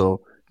post,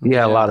 so he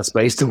had a lot of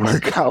space to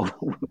work out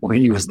when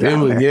he was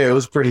down there. Yeah, it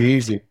was pretty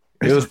easy.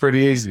 It was pretty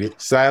easy.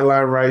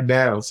 Sideline right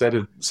down. Set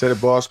a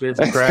ball screen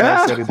for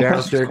Crab. Set it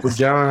downstairs for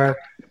John.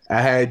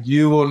 I had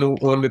you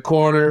on the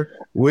corner.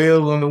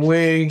 Will on the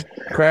wing.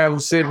 Crab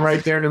was sitting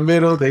right there in the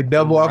middle. They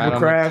double off with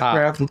Crab.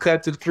 Crab would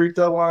cut to the free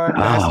throw line.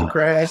 Pass to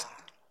Crash.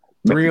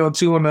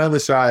 3-on-2 on the other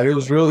side. It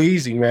was real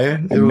easy,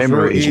 man. It was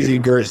real easy.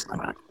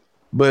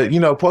 But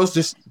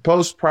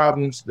post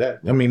problems that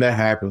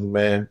happens,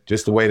 man.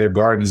 Just the way they're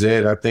guarding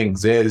Zed. I think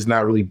Zed is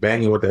not really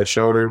banging with that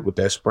shoulder, with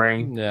that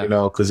sprain. Yeah.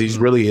 Because he's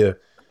really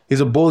he's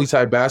a bully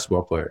type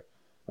basketball player.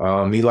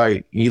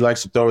 He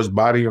likes to throw his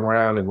body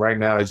around, and right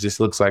now it just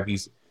looks like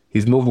he's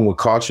moving with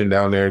caution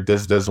down there.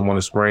 Doesn't want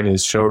to sprain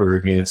his shoulder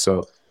again.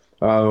 So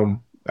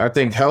I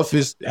think health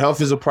is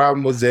a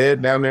problem with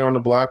Zed down there on the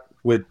block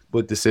with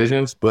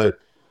decisions, but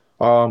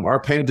our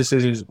paint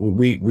decisions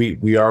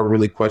we are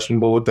really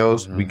questionable with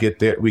those.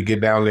 Mm-hmm. We get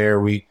down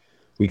there, we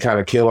kind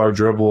of kill our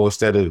dribble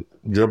instead of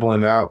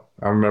dribbling out.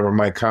 I remember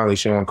Mike Conley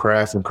showing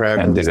Kraft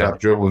and stop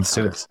dribbling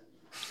since.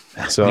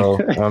 So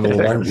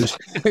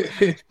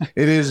it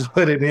is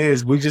what it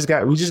is. We just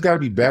got to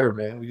be better,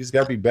 man. We just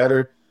got to be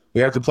better.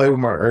 We have to play with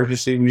more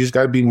urgency. We just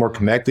got to be more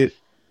connected,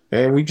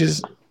 and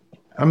just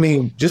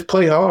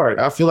play hard.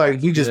 I feel like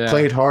if we just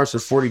played hard for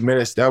 40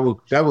 minutes, that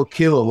will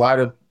kill a lot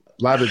of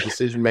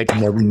decision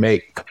making that we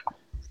make.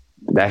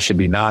 That should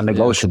be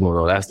non-negotiable,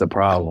 though. That's the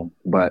problem.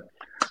 But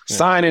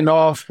signing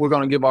off, we're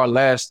going to give our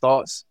last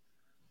thoughts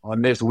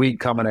on this week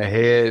coming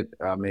ahead.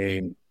 I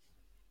mean,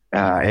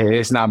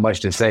 it's not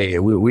much to say.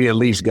 We at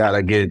least got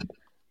to get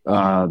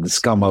the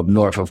scum up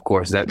north, of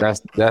course.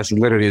 That's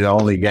literally the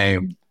only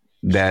game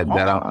that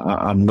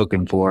I'm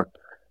looking for.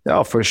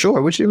 Oh, for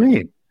sure. What you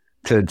mean?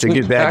 To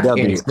get that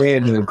W.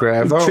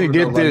 To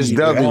get this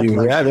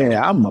W.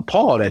 I'm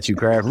appalled at you,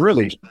 Kraft.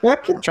 Really.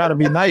 Trying to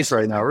be nice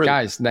right now, really.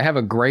 Guys, they have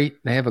a great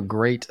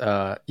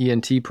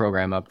ENT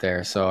program up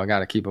there, so I got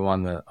to keep them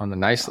on the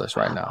nice list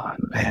right now.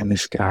 Oh, man,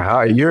 this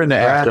guy. You're in the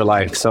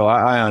afterlife, so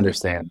I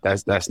understand.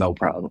 That's no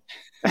problem.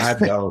 I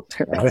don't.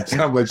 That's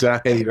how much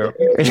I hate him.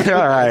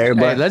 All right,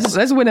 but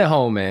let's win at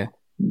home, man.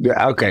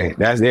 Okay,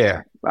 that's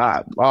there.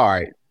 All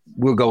right,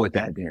 we'll go with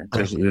that then.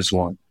 This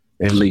one,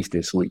 at least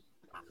this week.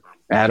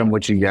 Adam,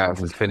 what you got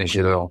to finish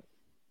it all?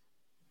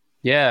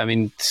 Yeah,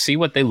 see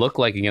what they look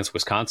like against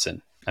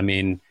Wisconsin.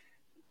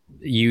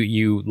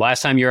 You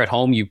last time you're at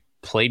home, you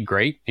played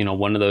great.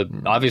 One of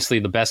the obviously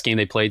the best game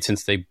they played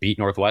since they beat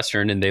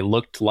Northwestern, and they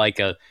looked like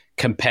a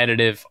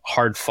competitive,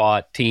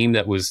 hard-fought team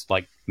that was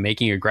like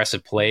making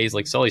aggressive plays.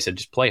 Like Sully said,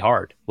 just play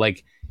hard.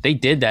 Like they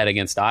did that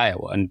against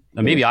Iowa, and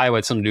maybe Iowa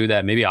had something to do with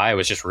that. Maybe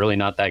Iowa's just really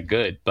not that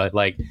good, but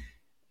like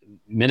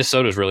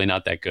Minnesota's really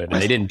not that good, and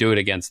they didn't do it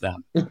against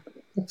them.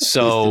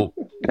 So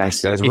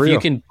that's if real. You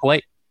can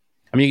play,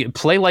 you can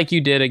play like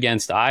you did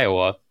against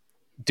Iowa,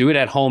 do it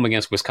at home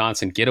against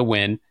Wisconsin, get a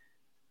win,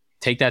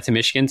 take that to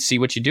Michigan, see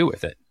what you do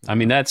with it.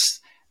 That's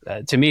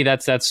to me,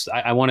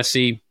 I want to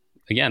see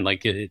again.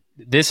 Like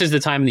this is the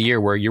time of the year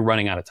where you're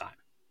running out of time,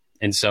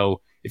 and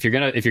so if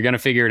you're gonna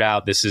figure it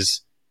out, this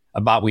is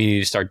about when you need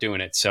to start doing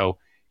it. So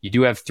you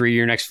do have 3 of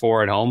your next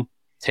 4 at home.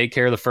 Take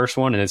care of the first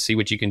one, and then see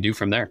what you can do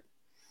from there.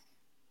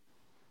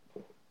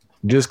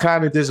 Just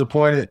kind of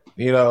disappointed,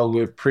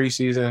 with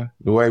preseason,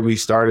 the way we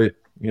started,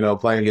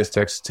 playing against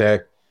Texas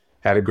Tech,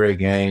 had a great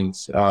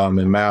games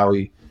in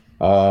Maui.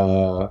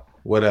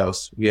 What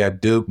else? We had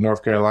Duke,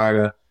 North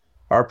Carolina.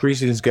 Our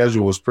preseason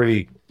schedule was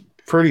pretty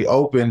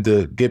open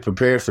to get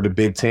prepared for the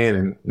Big Ten,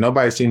 and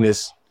nobody's seen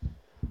this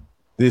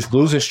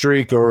losing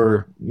streak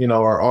or,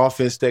 our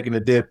offense taking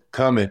a dip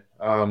coming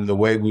the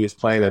way we was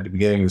playing at the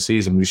beginning of the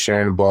season. We were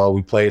sharing the ball.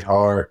 We played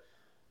hard.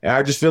 And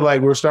I just feel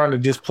like we're starting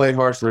to just play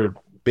hard for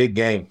big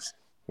games.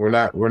 We're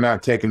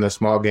not taking the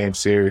small game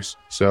serious.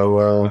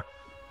 So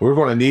we're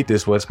going to need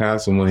this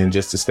Wisconsin win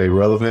just to stay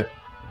relevant.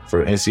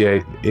 for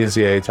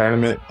NCAA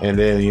tournament. And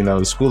then, you know,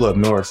 the school up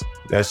north,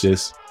 that's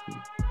just,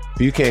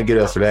 if you can't get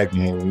up for that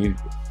game,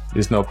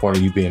 there's no point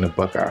in you being a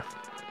Buckeye.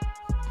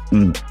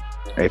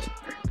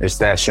 It's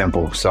that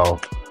simple. So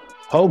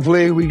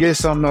hopefully we get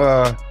some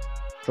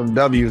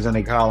W's in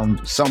the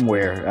column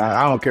somewhere.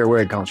 I don't care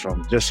where it comes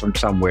from, just from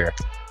somewhere.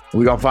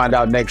 We're going to find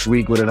out next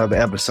week with another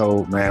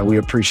episode, man. We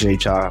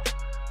appreciate y'all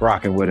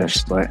rocking with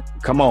us. But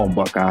come on,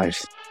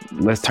 Buckeyes.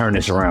 Let's turn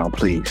this around,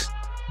 please.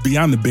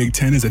 Beyond the Big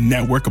Ten is a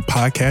network of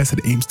podcasts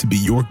that aims to be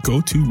your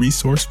go-to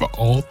resource for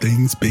all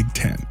things Big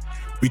Ten.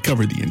 We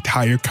cover the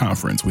entire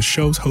conference with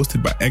shows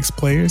hosted by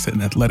ex-players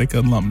and athletic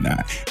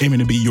alumni, aiming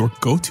to be your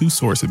go-to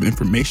source of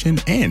information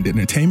and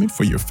entertainment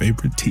for your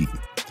favorite team.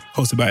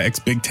 Hosted by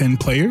ex-Big Ten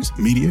players,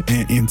 media,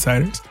 and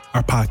insiders,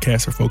 our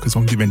podcasts are focused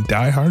on giving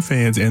diehard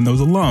fans and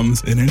those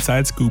alums an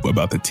inside scoop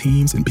about the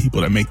teams and people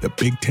that make the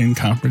Big Ten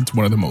Conference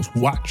one of the most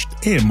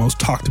watched and most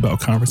talked about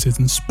conferences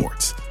in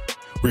sports.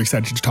 We're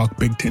excited to talk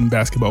Big Ten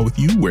basketball with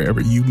you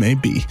wherever you may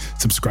be.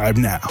 Subscribe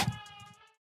now.